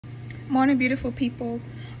Morning, beautiful people.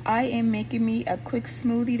 I am making me a quick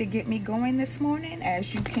smoothie to get me going this morning.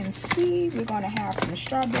 As you can see, we're going to have some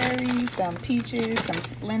strawberries, some peaches, some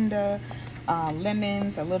Splenda,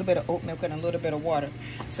 lemons, a little bit of oat milk, and a little bit of water.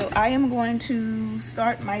 So I am going to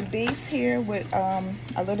start my base here with a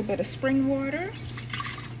little bit of spring water,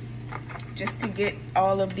 just to get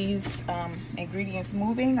all of these ingredients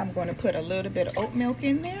moving. I'm going to put a little bit of oat milk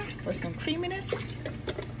in there for some creaminess.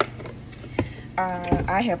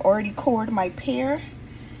 I have already cored my pear,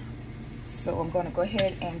 so I'm going to go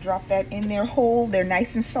ahead and drop that in there whole. They're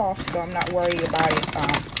nice and soft, so I'm not worried about it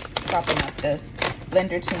stopping up the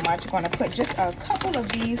blender too much. I'm going to put just a couple of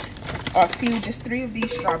these, or a few, just 3 of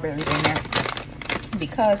these strawberries in there,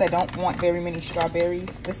 because I don't want very many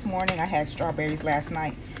strawberries this morning. I had strawberries last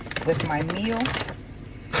night with my meal.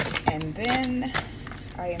 And then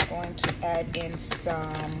I am going to add in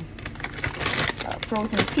some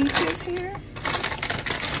frozen peaches here.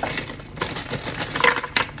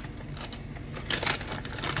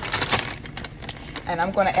 And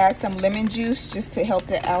I'm going to add some lemon juice just to help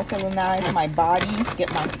to alkalinize my body, get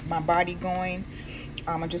my body going.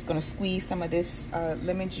 I'm just going to squeeze some of this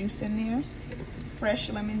lemon juice in there, fresh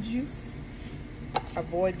lemon juice.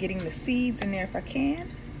 Avoid getting the seeds in there if I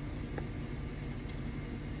can.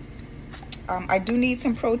 I do need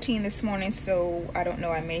some protein this morning, so I don't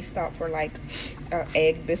know, I may stop for like an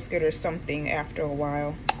egg biscuit or something after a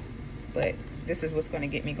while, but this is what's going to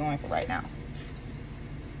get me going for right now.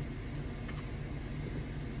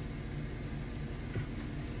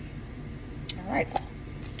 All right,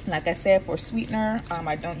 like I said, for sweetener,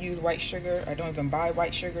 I don't use white sugar. I don't even buy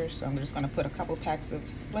white sugar, so I'm just going to put a couple packs of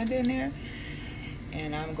Splenda in there,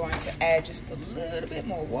 and I'm going to add just a little bit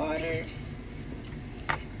more water.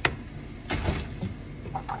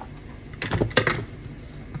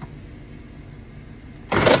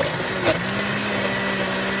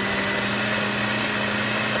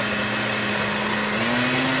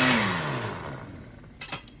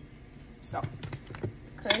 So,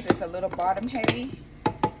 because it's a little bottom heavy,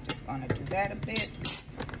 just gonna do that a bit.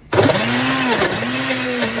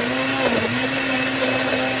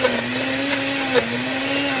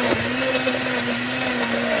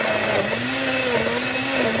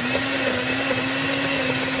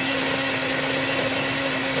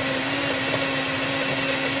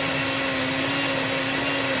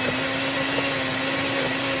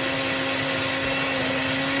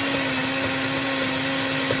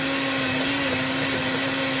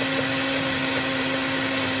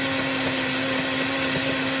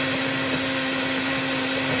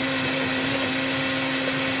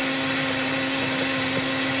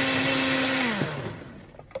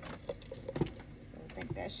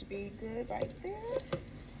 That should be good right there.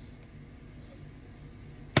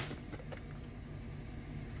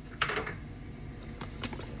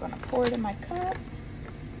 Just gonna pour it in my cup.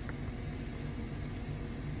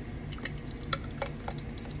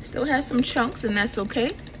 Still has some chunks, and that's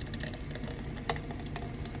okay.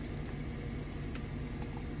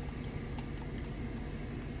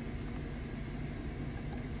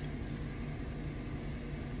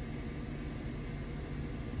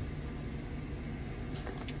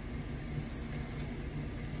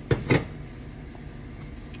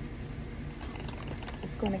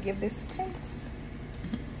 Just going to give this a taste.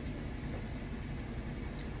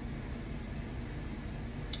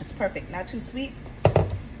 It's perfect, not too sweet,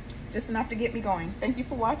 just enough to get me going. Thank you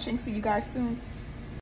for watching. See you guys soon.